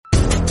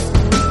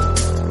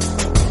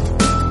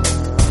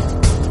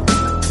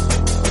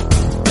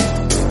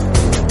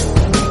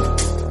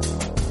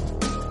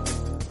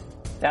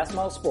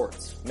Fastmodel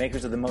Sports,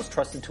 makers of the most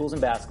trusted tools in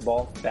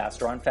basketball, Fast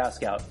Draw and Fast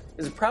Scout,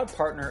 is a proud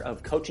partner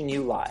of Coaching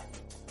You Live.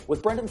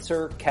 With Brendan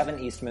Sir,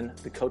 Kevin Eastman,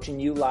 the Coaching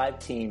You Live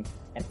team,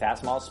 and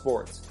Fastmodel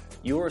Sports,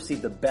 you will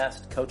receive the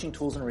best coaching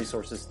tools and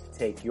resources to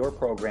take your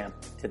program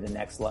to the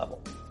next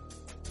level.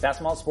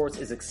 Fastmodel Sports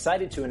is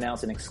excited to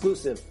announce an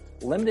exclusive,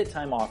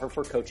 limited-time offer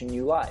for Coaching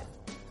You Live.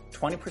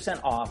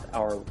 20% off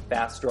our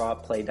Fast Draw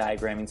play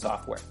diagramming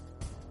software.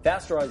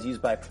 Fast Draw is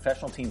used by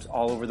professional teams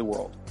all over the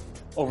world.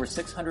 Over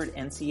 600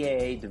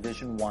 NCAA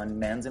Division I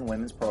men's and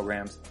women's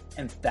programs,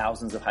 and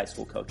thousands of high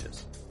school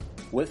coaches.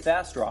 With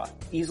Fast Draw,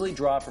 easily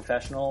draw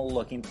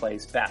professional-looking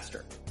plays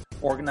faster.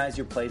 Organize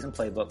your plays and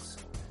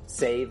playbooks.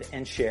 Save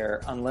and share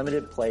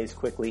unlimited plays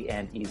quickly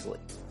and easily.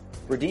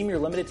 Redeem your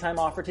limited time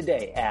offer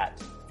today at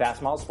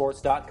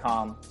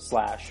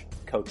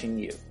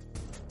fastmodelsports.com/coachingyou.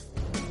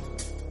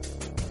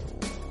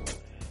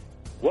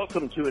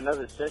 Welcome to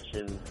another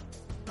session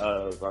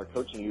of our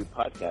Coaching You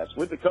podcast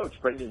with the coach,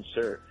 Brendan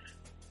Sir.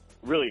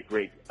 Really a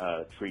great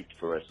treat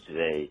for us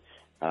today.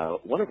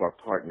 One of our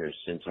partners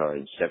since our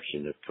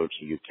inception of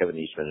Coaching You, Kevin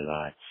Eastman and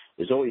I,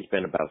 has always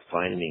been about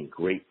finding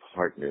great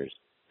partners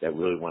that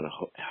really want to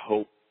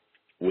help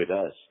with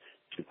us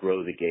to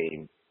grow the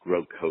game,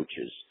 grow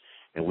coaches.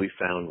 And we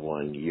found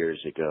one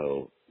years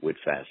ago with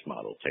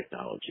Fastmodel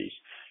Technologies.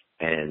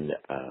 And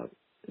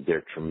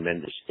their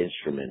tremendous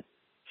instrument,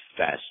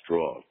 Fast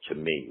Draw, to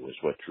me,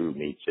 was what drew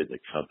me to the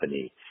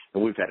company.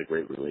 And we've had a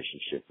great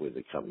relationship with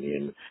the company.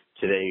 And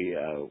today,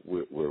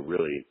 we're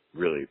really,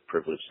 really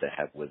privileged to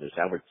have with us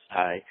Albert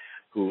Tsai,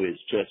 who is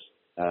just,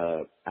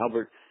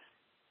 Albert,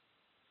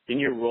 in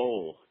your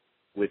role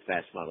with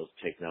Fastmodel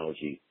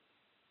Technology,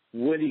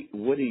 what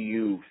are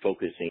you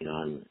focusing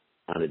on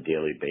a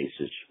daily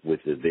basis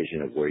with the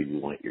vision of where you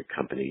want your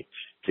company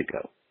to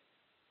go?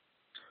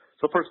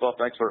 So first of all,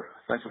 thanks for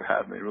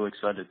having me. Really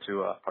excited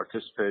to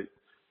participate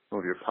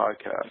with your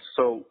podcast.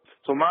 So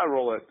my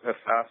role at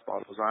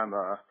Fastmodel is I'm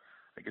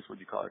I guess what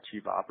you call a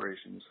chief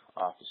operations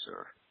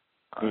officer.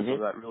 So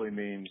that really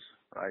means,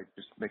 right,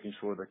 just making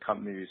sure the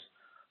company's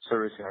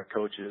servicing our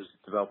coaches,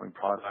 developing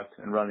product,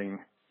 and running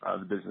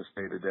the business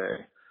day to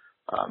day.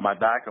 My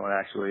background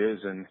actually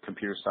is in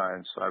computer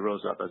science. So I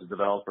rose up as a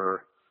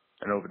developer,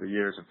 and over the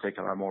years have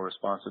taken on more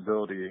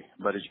responsibility.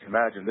 But as you can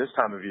imagine, this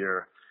time of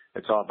year,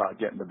 it's all about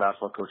getting the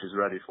basketball coaches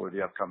ready for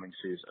the upcoming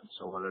season.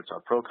 So whether it's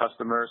our pro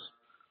customers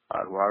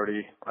who are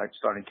already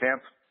starting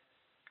camp,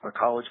 our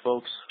college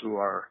folks who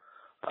are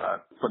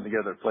putting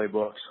together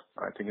playbooks,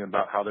 thinking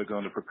about how they're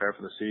going to prepare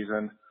for the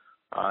season,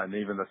 and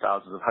even the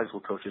thousands of high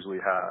school coaches we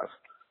have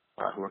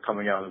who are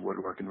coming out of the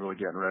woodwork and really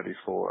getting ready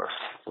for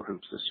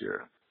hoops this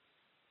year.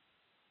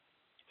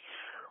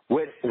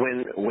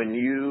 When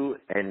you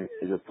and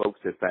the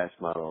folks at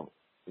Fastmodel,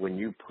 when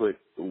you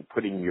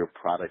putting your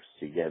products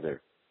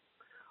together,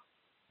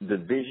 the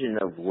vision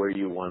of where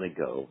you want to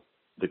go,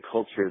 the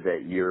culture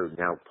that you're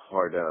now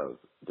part of,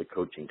 the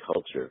coaching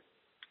culture,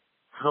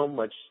 how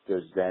much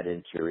does that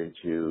enter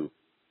into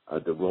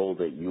the role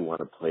that you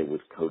want to play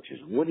with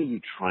coaches? What are you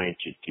trying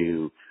to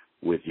do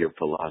with your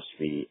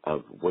philosophy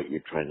of what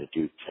you're trying to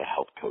do to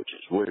help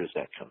coaches? Where does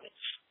that come in?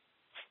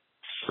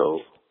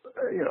 So,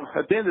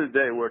 at the end of the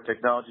day, we're a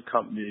technology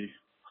company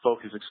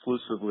focused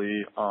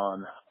exclusively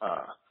on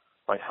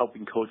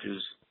helping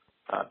coaches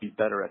be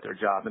better at their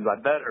job. And by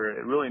better,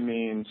 it really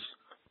means,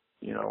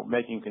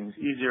 making things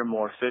easier,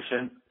 more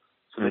efficient,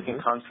 so they can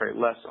concentrate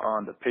less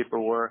on the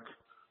paperwork,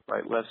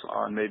 less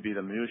on maybe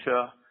the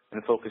minutia,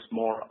 and focus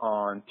more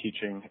on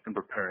teaching and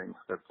preparing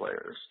their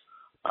players.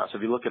 So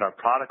if you look at our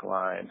product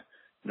line,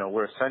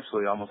 we're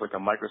essentially almost like a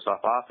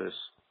Microsoft Office,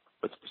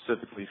 but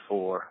specifically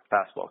for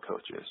basketball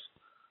coaches.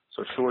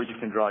 So sure, you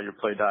can draw your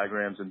play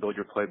diagrams and build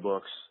your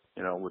playbooks,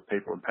 with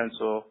paper and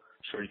pencil.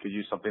 Sure, you could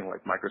use something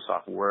like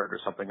Microsoft Word or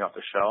something off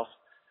the shelf.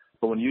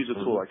 But when you use a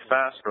tool like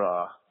Fast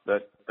Draw,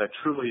 that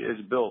truly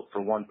is built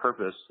for one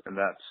purpose, and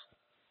that's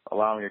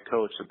allowing a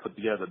coach to put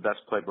together the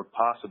best playbook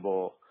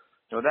possible,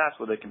 that's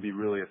where they can be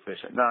really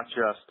efficient, not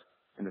just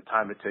in the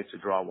time it takes to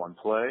draw one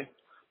play,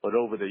 but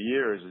over the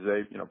years as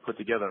they, put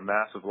together a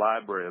massive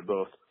library of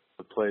both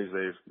the plays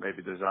they've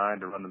maybe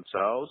designed to run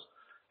themselves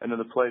and then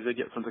the plays they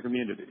get from the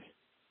community.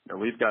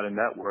 We've got a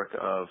network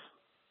of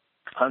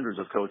hundreds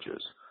of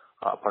coaches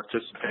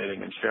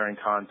participating and sharing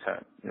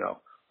content, a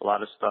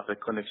lot of stuff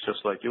at clinics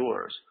just like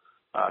yours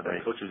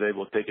that coaches are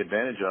able to take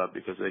advantage of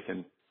because they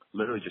can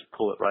literally just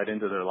pull it right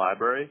into their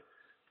library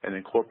and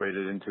incorporate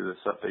it into the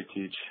stuff they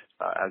teach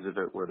as if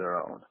it were their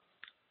own.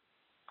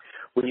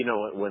 Well,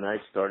 when I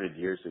started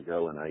years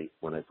ago and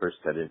when I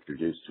first got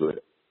introduced to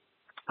it,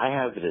 I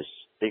have this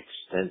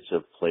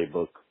extensive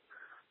playbook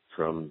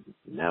from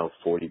now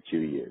 42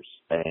 years.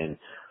 And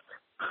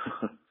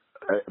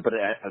but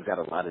I've got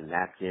a lot of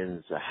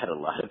napkins. I had a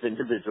lot of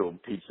individual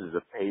pieces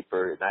of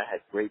paper, and I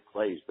had great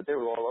plays, but they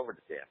were all over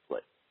the damn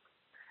place.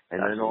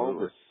 And then all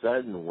of a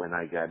sudden, when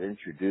I got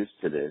introduced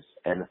to this,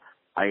 and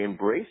I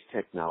embrace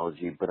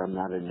technology, but I'm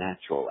not a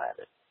natural at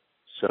it.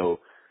 So,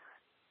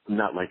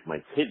 not like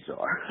my kids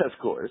are, of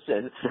course.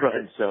 And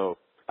so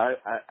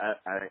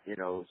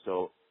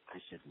so I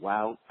said,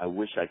 wow, I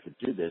wish I could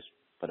do this.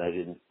 but I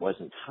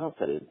wasn't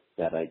confident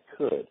that I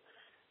could.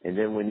 And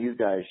then when you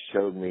guys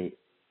showed me,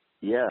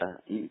 yeah,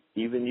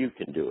 even you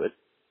can do it,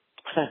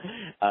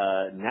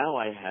 now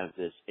I have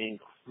this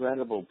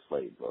incredible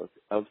playbook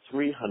of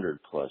 300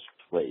 plus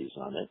plays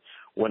on it.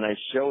 When I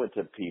show it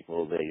to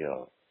people, they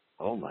go,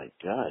 "Oh my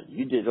God,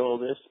 you did all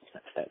this?"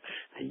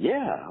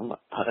 Yeah,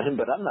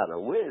 but I'm not a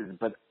whiz,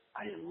 but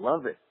I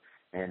love it.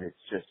 And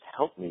it's just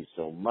helped me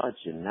so much.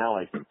 And now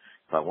I can,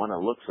 if I want to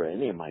look for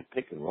any of my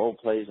pick and roll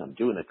plays, I'm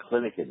doing a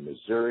clinic in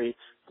Missouri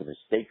for the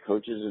State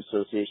Coaches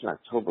Association,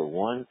 October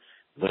 1.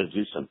 I'm going to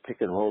do some pick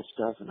and roll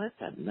stuff. And I've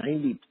got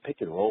 90 pick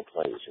and roll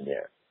plays in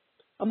there.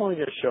 I'm only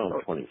going to show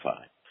them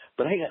 25.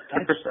 But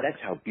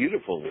that's how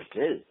beautiful this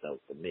is, though,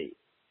 for me.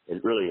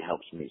 It really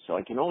helps me. So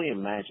I can only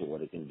imagine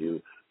what it can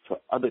do for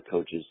other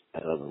coaches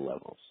at other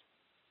levels.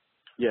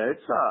 Yeah,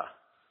 it's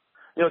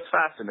it's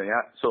fascinating.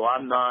 So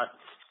I'm not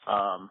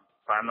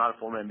a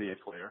former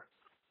NBA player.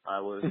 I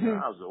was a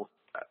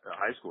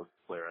high school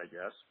player, I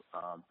guess.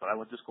 But I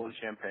went to school in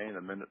Champaign.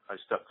 The minute I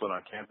stepped foot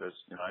on campus,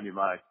 I knew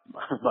my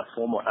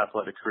formal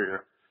athletic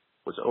career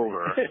was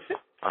over.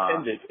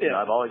 Ended. Yeah.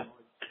 I've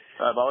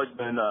always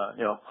been,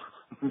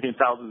 me and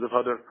thousands of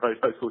other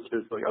high school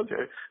kids like,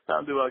 okay,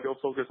 time to go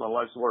focus on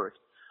life's work.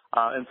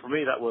 And for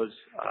me, that was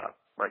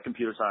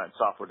computer science,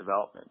 software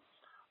development.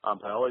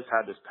 But I always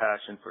had this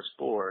passion for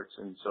sports,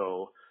 and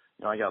so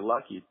I got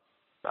lucky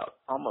about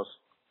almost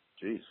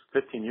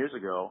 15 years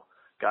ago,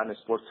 got into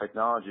sports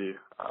technology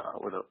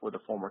with a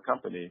former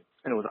company,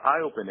 and it was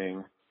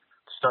eye-opening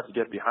to start to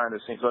get behind the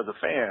scenes. So as a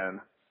fan,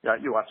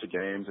 you watch the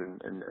games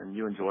and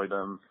you enjoy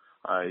them.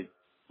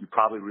 You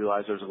probably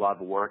realize there's a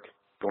lot of work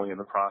going in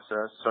the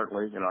process.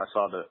 Certainly, I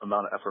saw the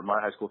amount of effort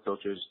my high school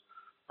coaches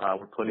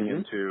were putting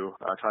into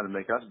trying to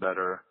make us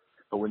better.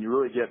 But when you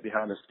really get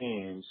behind the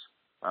scenes,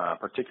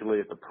 particularly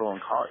at the pro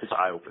and college, it's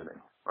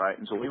eye-opening, right?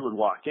 And so we would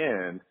walk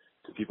in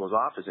to people's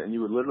office, and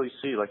you would literally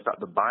see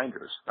the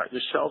binders, right? The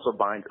shelves of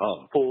binders,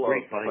 full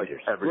great of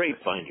binders, everything.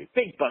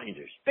 great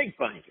binders, big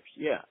binders,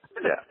 yeah,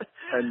 yeah.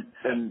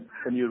 And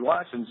you'd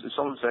watch, and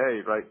someone would say,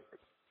 hey, right,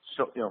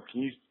 so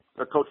can you?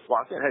 The coach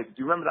walk in, hey, do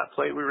you remember that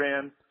play we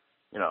ran,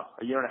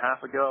 a year and a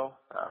half ago?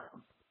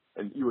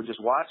 And you would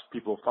just watch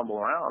people fumble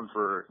around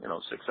for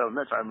 6-7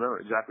 minutes. I remember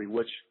exactly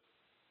which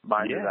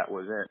binder that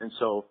was in, and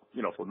so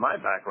for my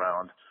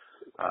background,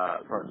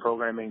 from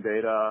programming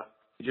data,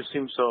 it just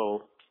seems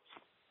so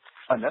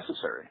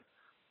unnecessary,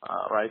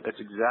 right? That's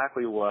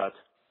exactly what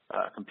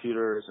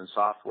computers and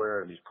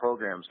software and these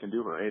programs can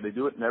do. They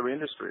do it in every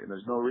industry, and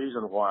there's no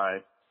reason why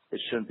it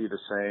shouldn't be the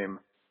same,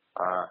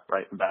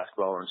 right, in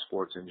basketball or in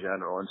sports in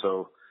general. And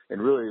so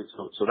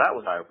that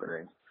was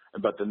eye-opening.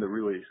 But then the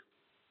really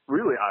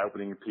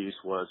eye-opening piece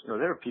was,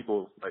 there are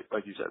people,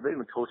 like you said, they've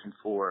been coaching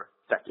for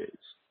decades,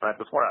 right,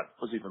 before I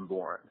was even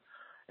born.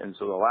 And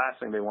so the last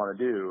thing they want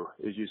to do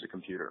is use a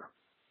computer.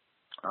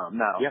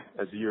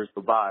 As the years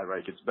go by, right,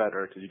 it gets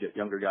better because you get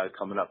younger guys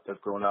coming up that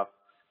have grown up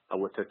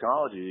with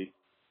technology.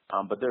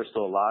 But there's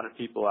still a lot of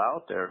people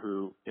out there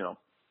who,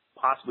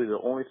 possibly the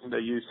only thing they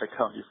use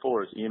technology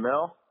for is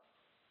email,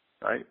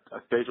 right,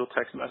 facial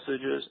text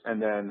messages,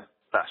 and then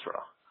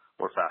FastDraw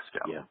or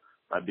FastScout. Yeah.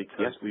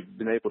 Because we've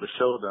been able to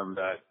show them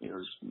that,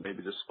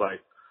 maybe despite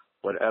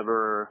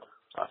whatever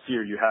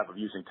fear you have of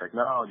using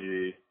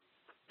technology,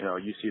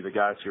 you see the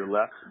guy to your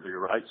left, to your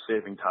right,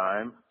 saving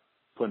time,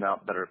 putting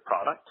out better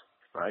product,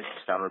 right?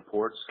 Scout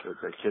reports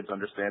that kids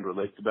understand,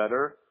 relate to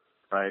better,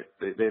 right?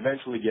 They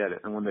eventually get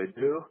it. And when they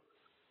do,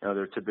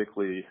 they're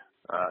typically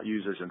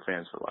users and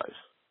fans for life.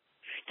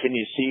 Can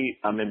you see,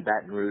 I'm in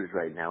Baton Rouge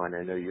right now, and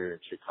I know you're in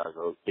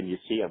Chicago. Can you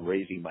see I'm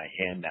raising my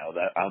hand now?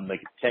 That I'm the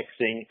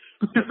texting,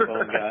 the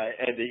phone guy,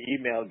 and the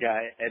email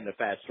guy, and the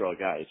FastDraw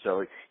guy.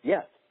 So,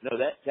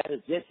 that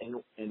is it.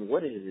 And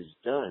what it has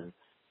done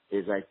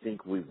is I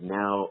think we've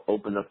now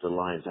opened up the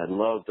lines. I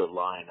love the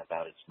line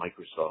about it's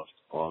Microsoft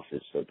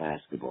Office for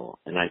basketball,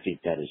 and I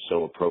think that is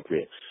so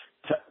appropriate.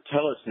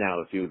 Tell us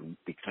now, if you would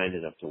be kind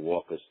enough to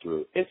walk us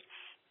through. If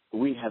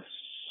we have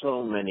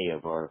so many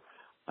of our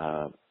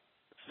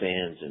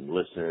fans and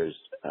listeners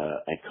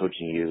at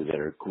Coaching You that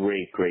are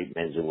great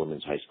men's and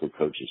women's high school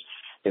coaches.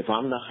 If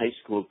I'm the high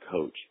school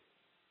coach,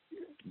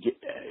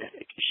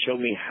 show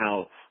me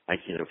how I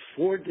can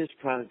afford this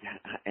product,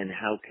 and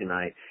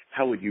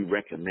how would you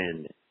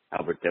recommend,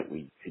 Albert, that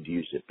we could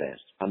use it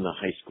best? I'm the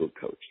high school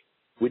coach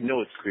with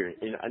no experience,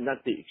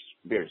 not the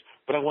experience,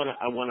 but I want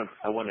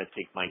to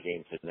take my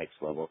game to the next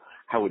level.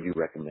 How would you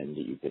recommend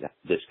that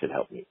this could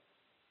help me?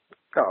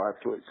 Oh,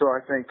 absolutely. So I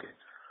think,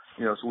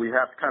 so we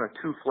have kind of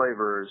two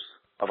flavors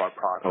of our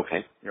product.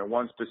 Okay.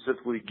 One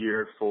specifically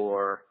geared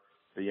for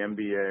the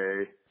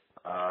NBA,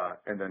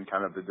 and then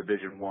kind of the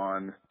Division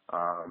One,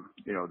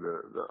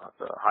 the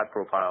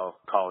high-profile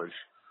college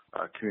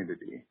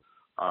community.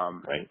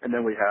 Right. And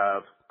then we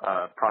have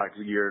products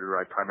geared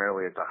right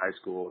primarily at the high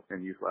school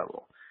and youth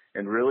level.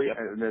 And really, at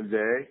the end of the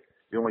day,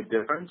 the only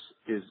difference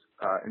is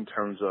in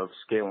terms of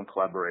scale and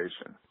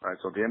collaboration. Right.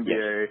 So the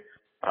NBA.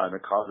 The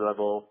college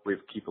level, we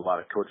keep a lot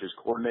of coaches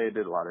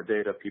coordinated, a lot of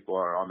data. People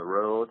are on the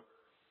road.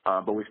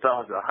 But we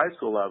felt at the high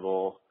school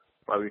level,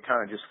 right, we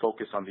kind of just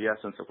focus on the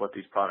essence of what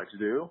these products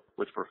do,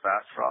 which for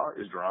Fast Draw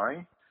is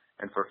drawing,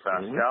 and for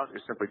Fast Scout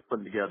is simply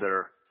putting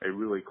together a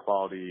really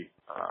quality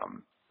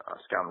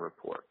scouting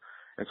report.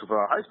 And so for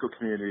our high school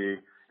community,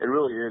 it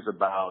really is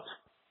about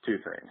two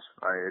things,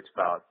 right? It's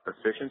about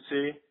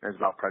efficiency and it's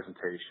about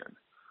presentation.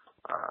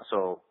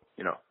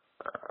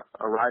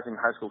 A rising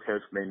high school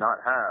coach may not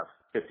have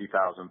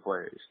 50,000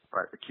 plays,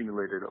 right,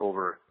 accumulated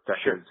over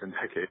decades and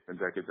decades and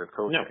decades of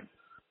coaching. No.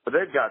 But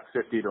they've got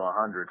 50 to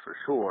 100 for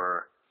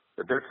sure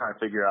that they're trying to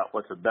figure out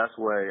what's the best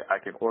way I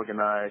can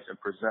organize and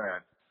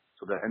present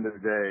so that at the end of the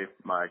day,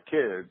 my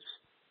kids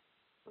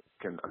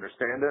can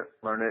understand it,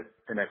 learn it,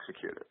 and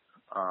execute it.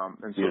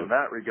 And so in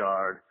that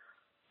regard,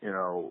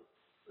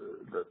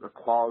 the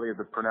quality of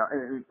the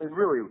and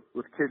really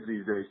with kids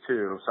these days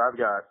too. So I've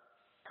got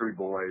 3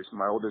 boys.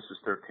 My oldest is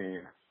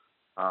 13.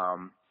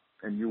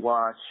 And you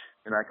watch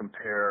and I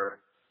compare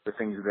the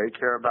things they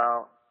care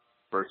about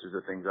versus the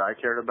things I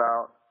cared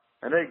about.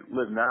 And they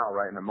live now,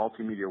 right, in a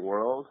multimedia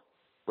world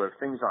where if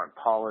things aren't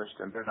polished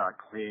and they're not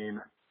clean,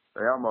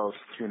 they almost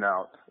tune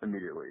out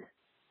immediately.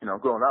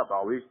 Growing up,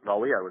 all we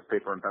had was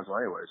paper and pencil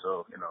anyway.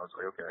 So, it's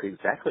like, okay.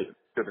 Exactly.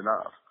 Good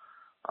enough.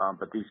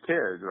 But these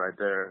kids, right,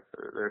 they're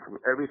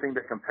everything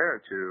they compare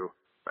it to,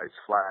 right, it's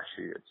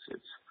flashy,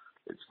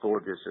 it's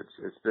gorgeous,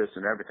 it's this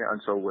and everything.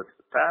 And so with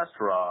Fast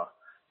Draw,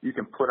 you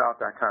can put out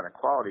that kind of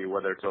quality,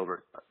 whether it's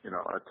over,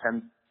 a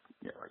 10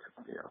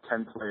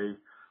 play,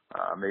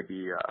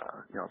 maybe,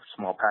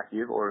 small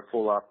package or a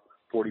full up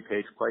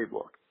 40-page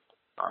playbook.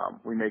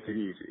 We make it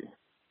easy.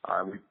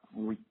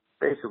 We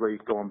basically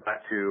going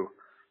back to,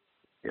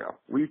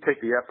 we take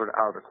the effort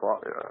out of the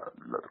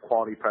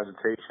quality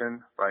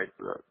presentation, right,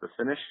 the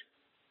finish,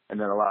 and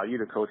then allow you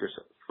to coaches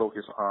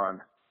focus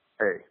on,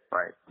 hey,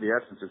 right, the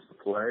essence is the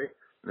play.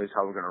 This is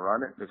how we're going to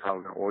run it. This is how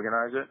we're going to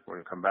organize it. We're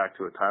going to come back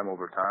to it time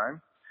over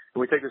time.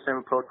 And we take the same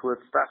approach with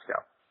Fast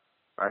Scout,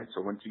 right?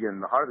 So once you get in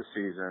the heart of the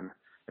season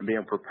and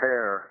being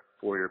prepare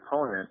for your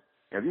opponent,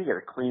 if you get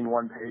a clean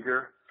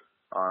one-pager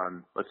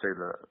on, let's say,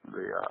 the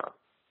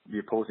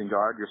opposing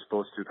guard you're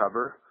supposed to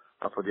cover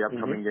for the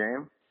upcoming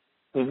game,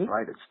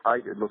 right? It's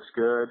tight. It looks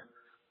good.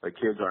 The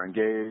kids are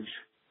engaged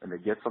and they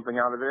get something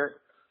out of it,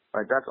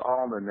 right? That's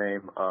all in the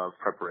name of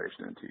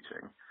preparation and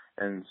teaching.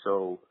 And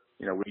so,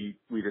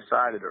 we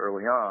decided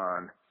early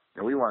on,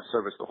 we want to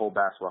service the whole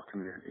basketball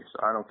community. So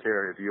I don't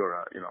care if you're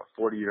a,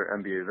 40-year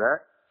NBA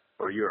vet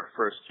or you're a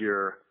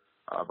first-year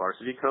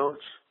varsity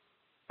coach,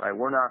 right?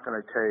 We're not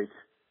going to take,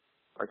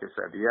 like I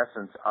said, the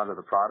essence out of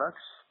the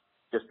products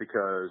just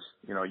because,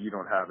 you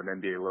don't have an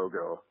NBA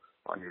logo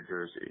on your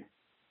jersey,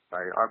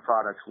 right? Our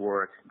products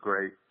work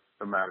great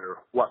no matter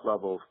what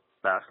level of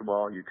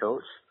basketball you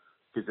coach,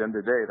 because at the end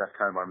of the day, that's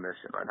kind of our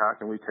mission, right? How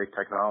can we take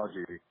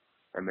technology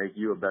and make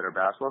you a better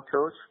basketball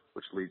coach,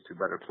 which leads to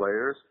better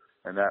players,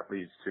 and that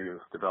leads to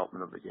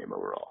development of the game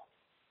overall.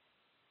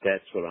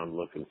 That's what I'm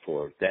looking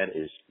for. That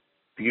is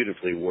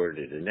beautifully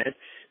worded, and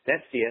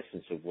that's the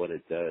essence of what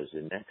it does,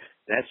 and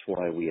that's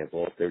why we have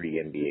all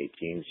 30 NBA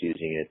teams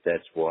using it.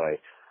 That's why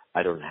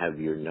I don't have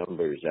your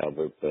numbers,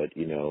 Albert, but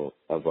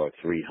of our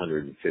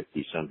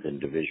 350-something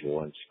Division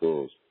I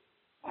schools,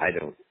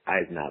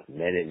 I've not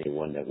met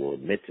anyone that will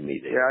admit to me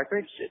that. Yeah, I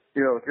think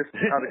just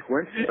out of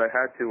coincidence,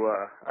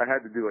 I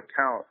had to do a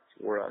count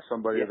for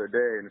somebody the other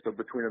day, and so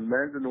between the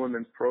men's and the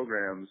women's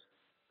programs,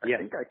 I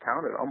think I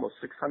counted almost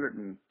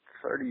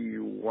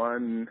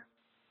 631,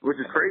 which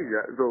is crazy.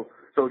 So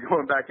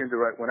going back into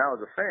when I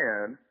was a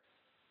fan,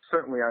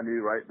 certainly I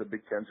knew the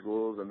Big Ten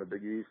schools and the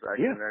Big East. I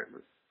didn't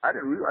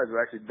realize there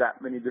were actually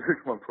that many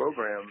Division I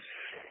programs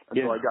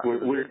until I got.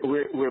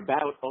 We're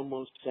about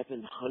almost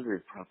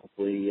 700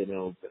 probably.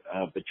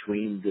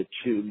 Between the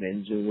two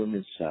men's and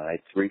women's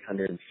side,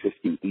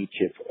 350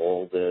 each if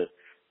all the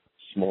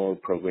smaller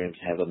programs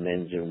have a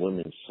men's and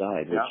women's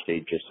side, which they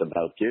just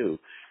about do.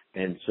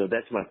 And so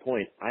that's my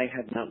point. I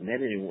have not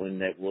met anyone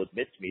that will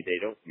admit to me they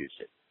don't use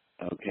it.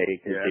 Okay,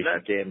 because they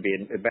should damn be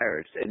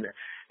embarrassed, and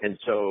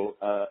so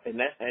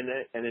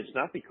it's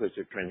not because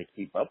they're trying to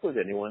keep up with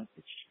anyone.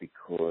 It's just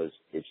because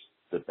it's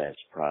the best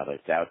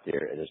product out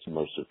there, and it's the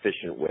most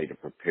efficient way to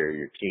prepare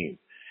your team.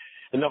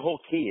 And the whole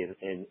key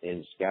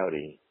in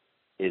scouting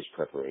is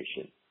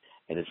preparation,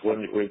 and it's one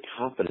of the great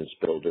confidence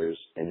builders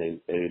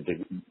and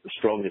the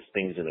strongest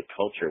things in the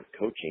culture of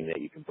coaching that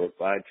you can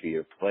provide to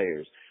your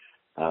players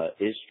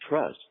is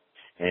trust.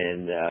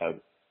 And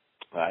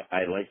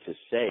I like to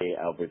say,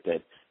 Albert,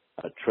 that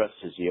trust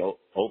is the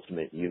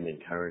ultimate human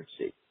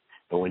currency.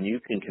 But when you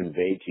can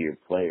convey to your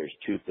players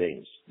two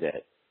things,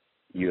 that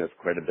you have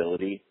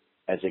credibility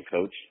as a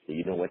coach, that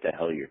you know what the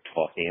hell you're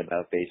talking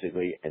about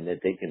basically, and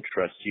that they can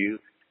trust you,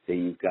 that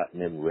you've gotten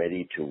them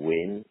ready to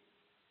win,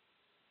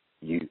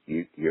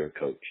 you're a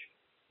coach.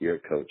 You're a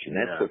coach. And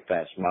that's what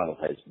Fast Model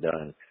has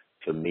done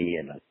for me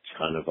and a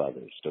ton of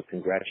others. So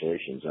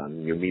congratulations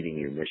on your meeting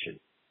your mission.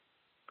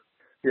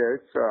 Yeah,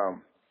 it's,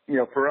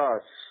 for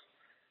us,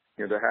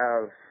 to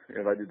have,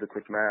 if I did the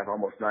quick math,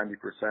 almost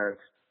 90%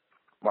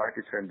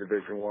 market share in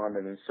Division I, and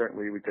then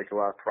certainly we take a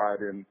lot of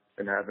pride in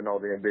having all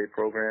the NBA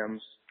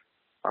programs.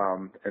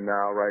 And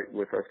now,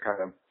 with us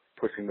kind of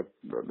pushing the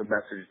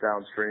message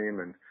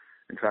downstream and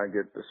trying to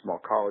get the small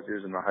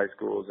colleges and the high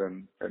schools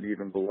and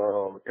even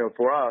below.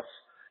 For us,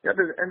 at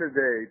the end of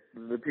the day,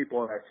 the people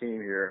on our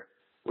team here,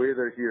 we're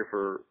either here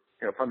for,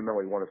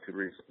 fundamentally one of two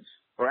reasons,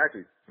 or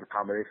actually a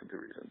combination of two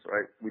reasons,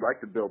 right? We like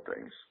to build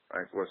things,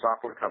 right? We're a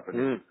software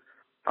company,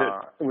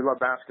 and we love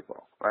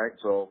basketball, right?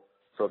 So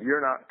if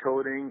you're not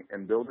coding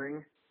and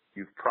building,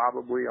 you've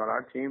probably on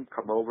our team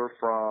come over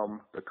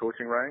from the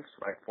coaching ranks,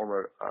 right?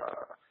 Former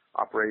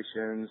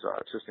operations,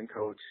 assistant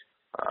coach,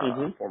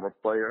 former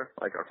player,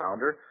 like our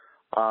founder.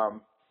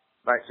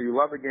 Right, so you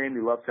love the game,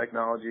 you love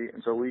technology,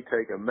 and so we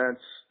take immense,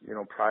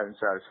 pride and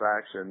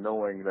satisfaction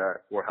knowing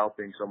that we're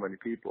helping so many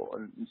people.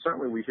 And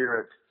certainly we hear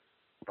it,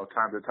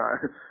 time to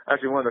time.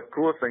 Actually, one of the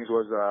coolest things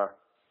was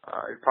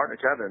his partner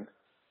Kevin.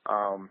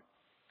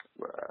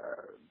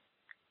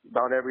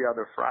 About every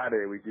other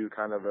Friday, we do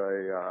kind of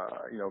a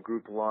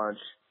group lunch,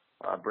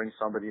 bring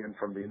somebody in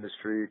from the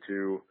industry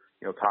to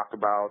talk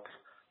about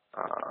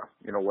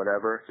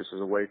whatever, just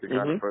as a way to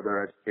kind of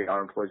further educate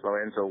our employees.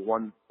 And so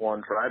one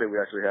Friday, we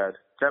actually had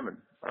Kevin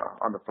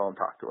on the phone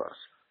talk to us.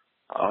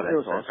 It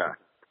was awesome.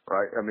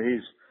 Right? I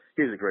mean,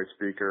 he's a great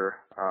speaker.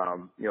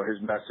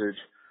 His message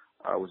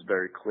was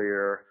very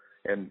clear.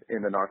 And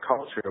in our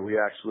culture, we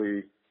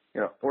actually,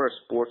 we're a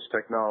sports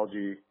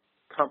technology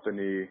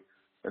company,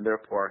 and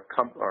therefore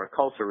our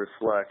culture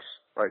reflects,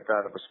 right,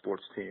 that of a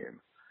sports team.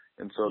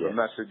 And so the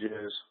message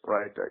is,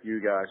 right, that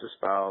you guys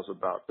espouse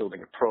about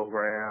building a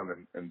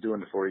program and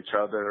doing it for each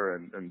other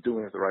and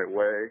doing it the right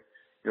way.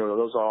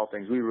 Those are all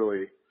things we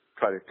really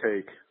try to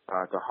take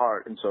to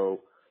heart. And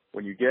so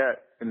when you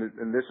get,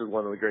 and this is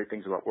one of the great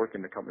things about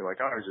working in a company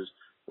like ours, is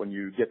when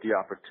you get the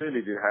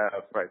opportunity to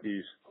have, right,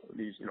 these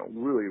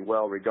really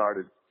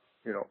well-regarded,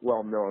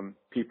 well-known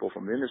people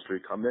from the industry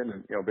come in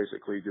and,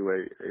 basically do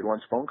a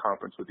lunch phone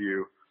conference with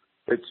you,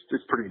 it's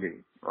pretty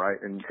neat, right?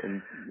 And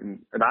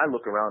I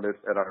look around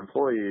at our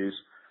employees,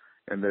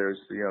 and there's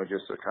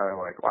just a kind of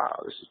like, wow,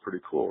 this is pretty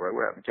cool, right?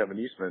 We're having Kevin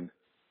Eastman,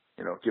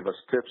 give us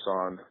tips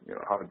on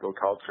how to build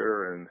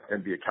culture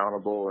and be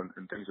accountable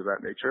and things of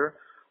that nature.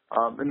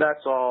 And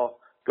that's all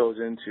goes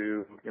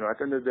into at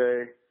the end of the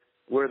day,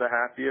 we're the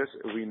happiest.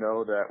 We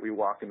know that we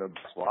walk into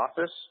the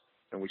office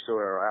and we saw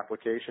our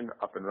application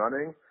up and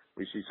running.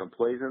 We see some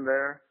plays in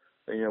there,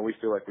 and we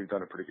feel like we've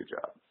done a pretty good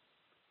job.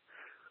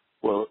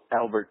 Well,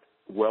 Albert,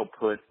 well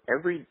put.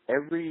 Every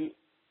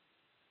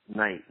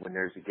night when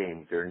there's a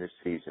game during the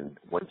season,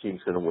 one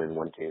team's going to win,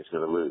 one team's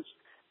going to lose.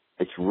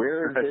 It's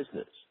rare in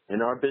business,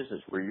 in our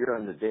business, where you're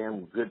on the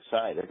damn good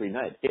side every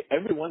night.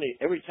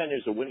 Every time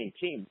there's a winning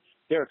team,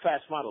 they're a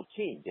fast model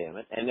team, damn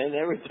it. And then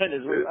every time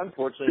there's,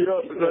 unfortunately,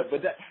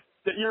 but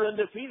that you're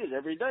undefeated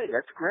every day.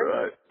 That's great.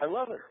 Right. I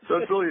love it. So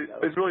it's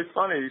really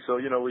funny. So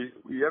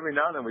we every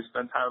now and then we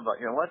spend time about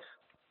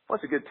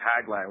what's a good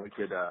tagline we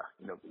could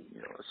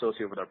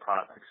associate with our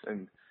products.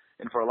 And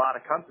for a lot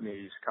of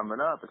companies coming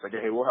up, it's like,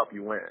 hey, we'll help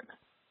you win.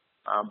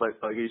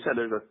 But like you said,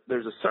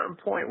 there's a certain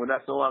point when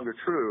that's no longer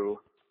true,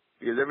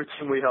 because every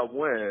team we help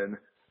win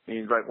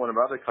means, right, one of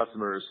our other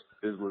customers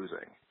is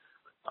losing.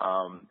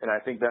 And I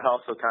think that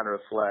also kind of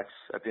reflects,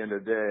 at the end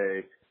of the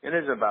day, it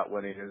isn't about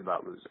winning, it is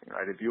about losing,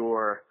 right? If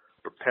you're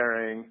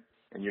preparing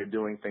and you're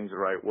doing things the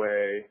right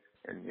way,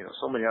 and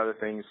so many other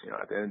things,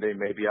 at the end of the day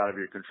may be out of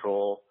your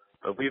control,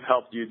 but we've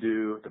helped you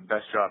do the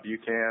best job you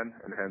can,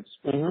 and hence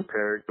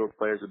prepare your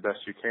players the best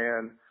you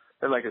can.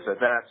 And like I said,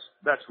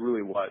 that's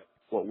really what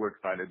we're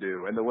trying to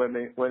do. And the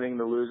winning,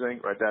 the losing,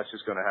 right? That's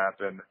just going to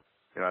happen,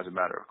 as a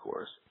matter of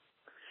course.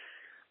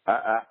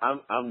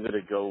 I'm going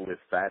to go with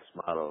fast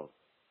model.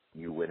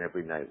 You win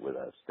every night with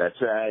us. That's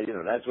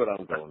that's what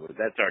I'm going with.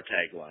 That's our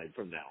tagline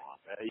from now on.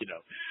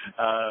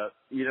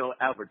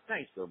 Albert,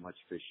 thanks so much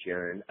for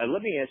sharing.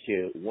 Let me ask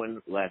you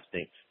one last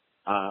thing.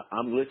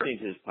 I'm listening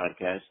to this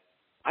podcast.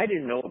 I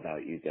didn't know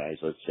about you guys,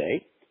 let's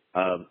say.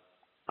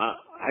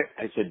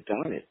 I said,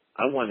 darn it,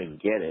 I want to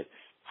get it.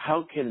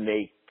 How can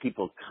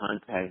people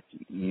contact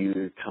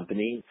your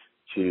company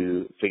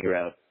to figure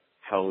out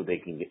how they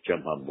can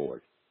jump on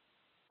board?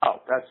 Oh,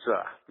 that's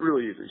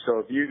really easy. So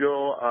if you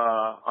go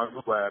on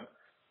the web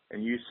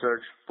and you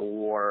search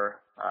for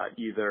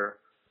either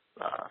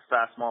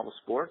Fast Model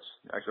Sports,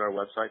 actually our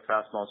website,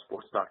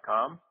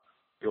 fastmodelsports.com,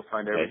 you'll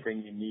find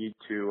everything you need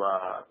to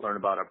learn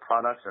about our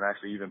products and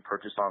actually even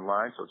purchase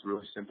online. So it's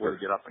really simple to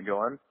get up and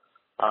going.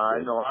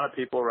 And a lot of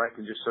people, right,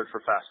 can just search for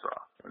Fast Draw,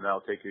 and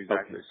that'll take you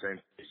exactly the same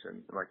place.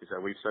 And like I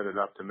said, we've set it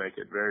up to make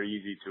it very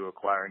easy to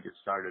acquire and get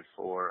started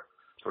for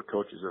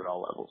coaches at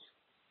all levels.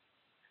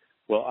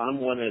 Well,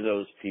 I'm one of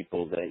those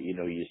people that,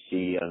 you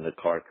see on the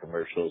car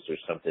commercials or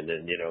something,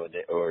 and, and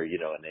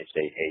they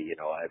say, hey,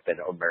 I've been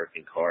an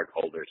American card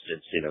holder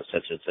since,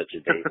 such and such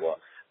a date. Well,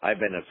 I've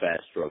been a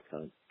Fast Draw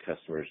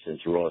customer since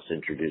Ross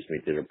introduced me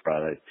to the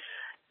product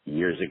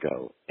years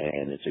ago,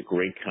 and it's a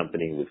great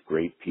company with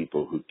great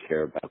people who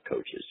care about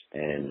coaches.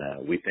 And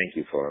we thank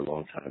you for our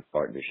long-time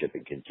partnership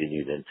and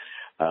continued. And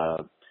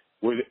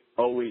we're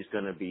always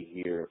going to be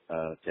here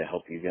to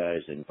help you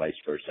guys, and vice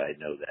versa. I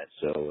know that.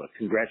 So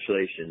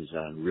congratulations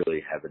on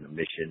really having a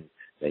mission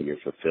that you're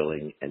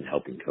fulfilling and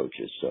helping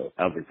coaches. So,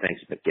 Albert,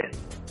 thanks again.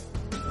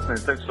 And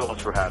thanks so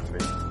much for having me.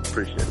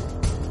 Appreciate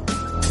it.